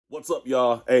What's up,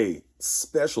 y'all? Hey,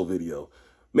 special video.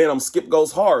 Man, I'm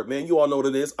Skipgoeshard, man. You all know what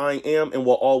it is. I am and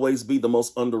will always be the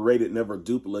most underrated, never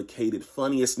duplicated,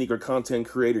 funniest sneaker content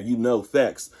creator. You know,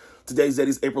 facts. Today's date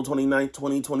is April 29th,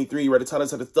 2023. You read the title,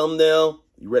 the thumbnail.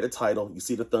 You read the title. You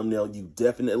see the thumbnail. You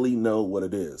definitely know what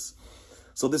it is.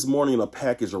 So this morning, a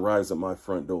package arrives at my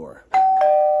front door.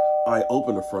 I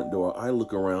open the front door. I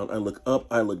look around. I look up.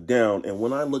 I look down. And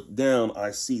when I look down,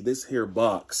 I see this here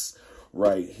box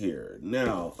right here.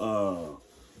 Now,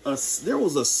 there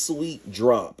was a sweet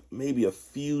drop maybe a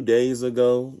few days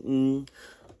ago.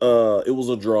 It was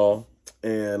a draw,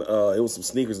 and it was some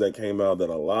sneakers that came out that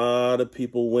a lot of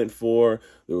people went for.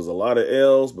 There was a lot of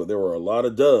L's, but there were a lot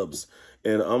of dubs.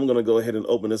 And I'm going to go ahead and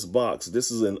open this box.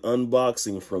 This is an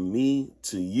unboxing from me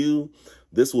to you.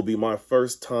 This will be my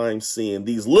first time seeing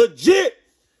these legit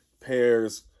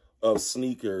pairs of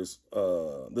sneakers,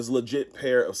 this legit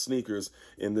pair of sneakers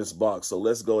in this box. So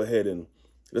let's go ahead and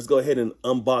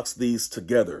unbox these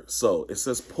together. So it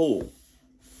says pull.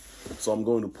 So I'm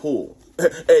going to pull.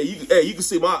 Hey, you can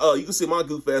see my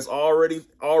goof ass already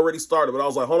started, but I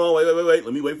was like, hold on, wait.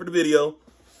 Let me wait for the video.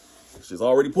 She's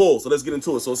already pulled. So let's get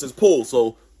into it. So it says pull.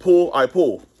 So pull, I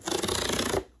pull.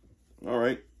 All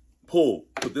right. Pull.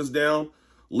 Put this down.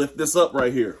 Lift this up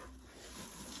right here.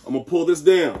 I'm going to pull this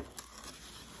down.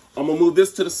 I'm going to move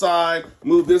this to the side,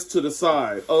 move this to the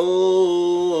side. Oh,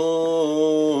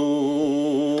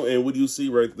 and what do you see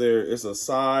right there? It's a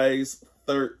size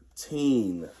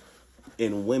 13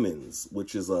 in women's,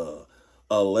 which is a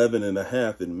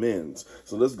 11.5 in men's.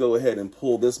 So let's go ahead and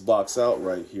pull this box out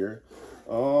right here.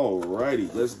 All righty,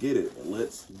 let's get it.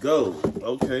 Let's go.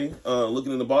 Okay,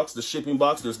 looking in the box, the shipping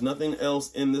box, there's nothing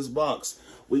else in this box.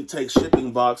 We take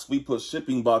shipping box, we put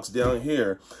shipping box down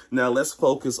here. Now let's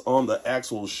focus on the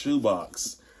actual shoe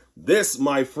box. This,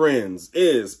 my friends,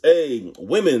 is a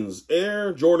women's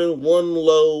Air Jordan 1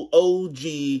 Low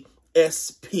OG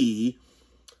SP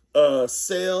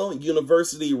Sail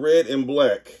University Red and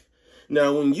Black.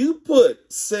 Now, when you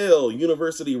put Sail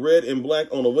University Red and Black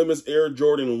on a women's Air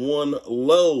Jordan 1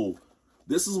 Low,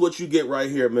 this is what you get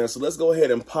right here, man. So let's go ahead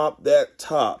and pop that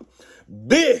top.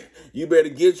 Big, you better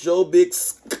get your big.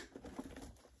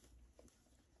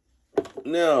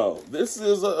 Now, this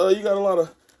is you got a lot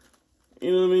of,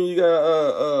 you know what I mean? You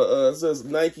got it says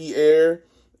Nike Air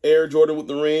Jordan with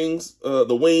the rings,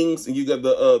 the wings, and you got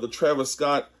the Travis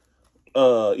Scott.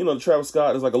 You know, the Travis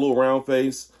Scott is like a little round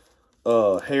face,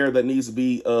 hair that needs to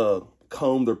be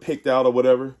combed or picked out or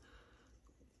whatever.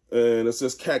 And it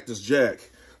says Cactus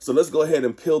Jack. So let's go ahead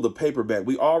and peel the paper back.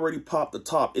 We already popped the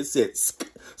top. It said,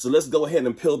 so let's go ahead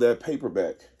and peel that paper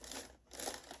back.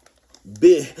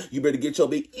 Big, you better get your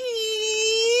big.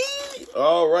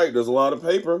 All right, there's a lot of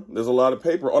paper. There's a lot of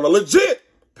paper on a legit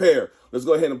pair. Let's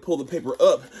go ahead and pull the paper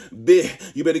up. Big,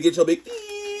 you better get your big.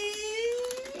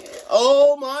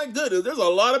 Oh my goodness, there's a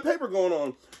lot of paper going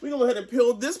on. We're gonna go ahead and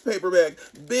peel this paper back.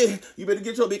 Big, you better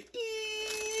get your big.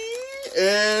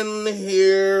 And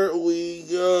here we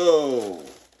go.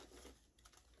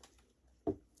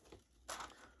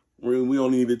 We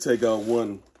only need to take out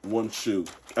one shoe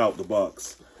out the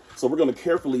box. So we're going to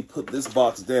carefully put this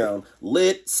box down.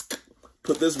 Let's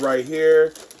put this right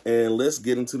here, and let's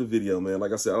get into the video, man.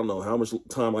 Like I said, I don't know how much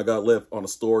time I got left on the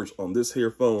storage on this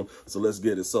here phone, so let's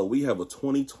get it. So we have a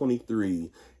 2023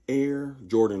 Air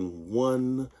Jordan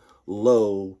 1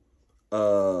 Low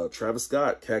Travis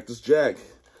Scott Cactus Jack.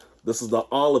 This is the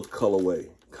olive colorway.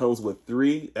 Comes with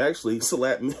three, actually,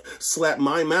 slap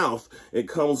my mouth. It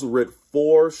comes with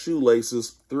 4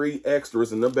 shoelaces, 3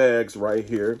 extras in the bags right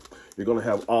here. You're going to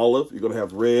have olive, you're going to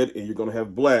have red, and you're going to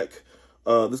have black.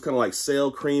 This kind of like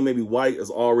sail cream, maybe white, is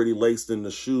already laced in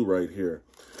the shoe right here.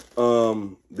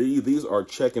 These are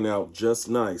checking out just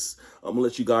nice. I'm going to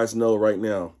let you guys know right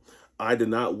now. I did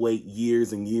not wait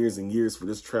years and years and years for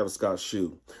this Travis Scott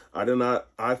shoe. I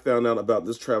found out about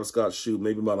this Travis Scott shoe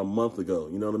maybe about a month ago.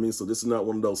 You know what I mean? So this is not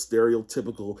one of those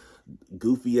stereotypical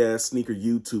goofy ass sneaker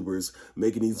YouTubers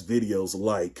making these videos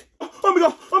like, oh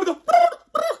my God,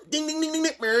 ding, ding, ding, ding,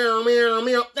 ding, meow, meow,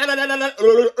 meow.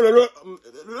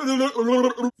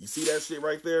 You see that shit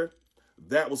right there?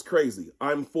 That was crazy.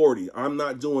 I'm 40. I'm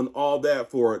not doing all that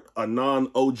for a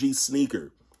non-OG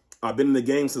sneaker. I've been in the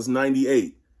game since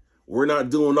 98. We're not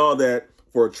doing all that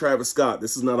for a Travis Scott.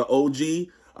 This is not an OG.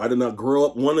 I did not grow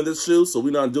up wanting this shoe, so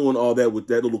we're not doing all that with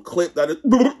that little clip. That is,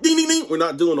 ding, ding, ding. We're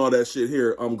not doing all that shit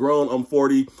here. I'm grown. I'm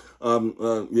 40.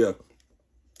 Yeah.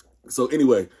 So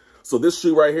anyway, so this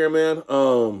shoe right here, man.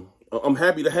 I'm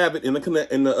happy to have it in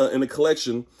the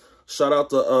collection. Shout out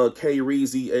to K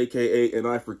Reezy, aka An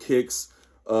Eye for Kicks.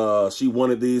 She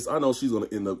wanted these. I know she's gonna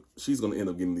end up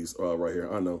getting these right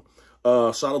here. I know.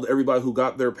 Shout out to everybody who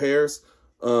got their pairs.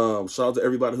 Shout out to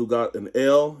everybody who got an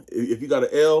L. If you got an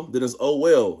L, then it's oh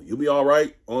well. You'll be all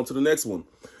right. On to the next one.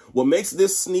 What makes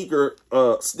this sneaker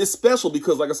this special,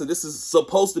 because like I said, this is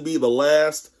supposed to be the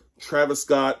last Travis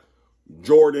Scott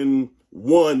Jordan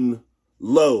 1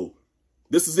 low.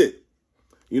 This is it.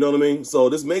 You know what I mean? So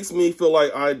this makes me feel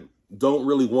like I don't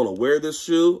really want to wear this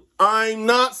shoe. I'm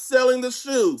not selling the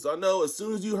shoes. I know as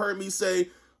soon as you heard me say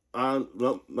I'm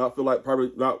not feel like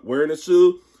probably not wearing this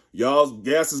shoe, y'all's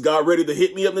gasses got ready to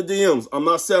hit me up in the DMs. I'm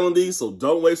not selling these, so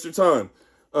don't waste your time.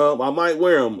 I might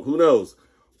wear them. Who knows?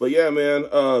 But yeah, man,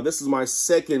 this is my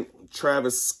second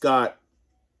Travis Scott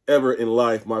ever in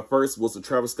life. My first was the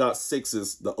Travis Scott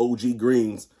 6s, the OG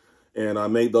greens, and I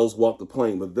made those walk the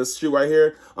plank. But this shoe right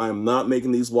here, I am not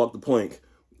making these walk the plank.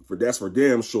 That's for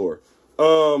damn sure.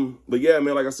 But yeah,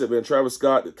 man, like I said, man, Travis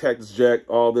Scott, the Cactus Jack,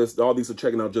 all these are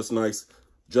checking out just nice.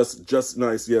 Just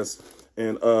nice, yes.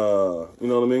 And, you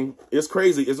know what I mean? It's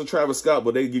crazy. It's a Travis Scott,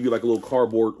 but they give you like a little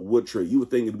cardboard wood tray. You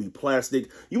would think it'd be plastic.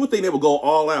 You would think they would go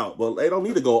all out, but they don't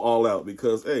need to go all out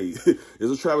because, hey, it's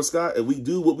a Travis Scott, and we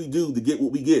do what we do to get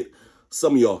what we get.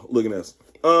 Some of y'all looking at us.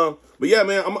 But yeah,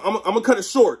 man, I'm gonna cut it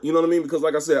short. You know what I mean? Because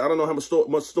like I said, I don't know how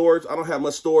much storage. I don't have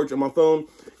much storage on my phone,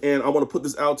 and I want to put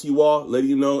this out to you all, letting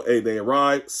you know, hey, they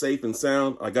arrived safe and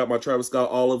sound. I got my Travis Scott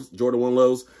Olives, Jordan 1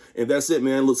 lows. And that's it,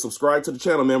 man. Look, subscribe to the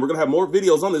channel, man. We're going to have more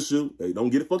videos on this shoe. Hey, don't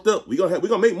get it fucked up. We're going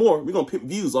to make more. We're going to pimp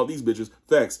views off these bitches.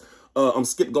 Facts. I'm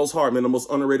Skipgoeshard, man. The most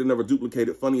underrated, never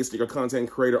duplicated, funniest sneaker content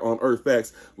creator on earth.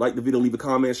 Facts. Like the video, leave a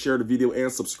comment, share the video,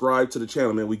 and subscribe to the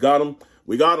channel, man. We got them.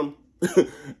 We got them.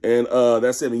 And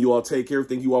that's it, man. You all take care.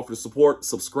 Thank you all for the support.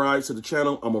 Subscribe to the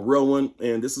channel. I'm a real one.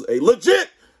 And this is a legit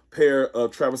pair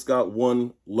of Travis Scott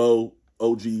 1 low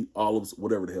OG olives,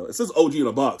 whatever the hell. It says OG in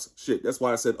a box. Shit, that's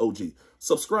why I said OG.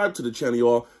 Subscribe to the channel,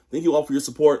 y'all. Thank you all for your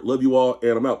support. Love you all,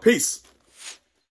 and I'm out. Peace.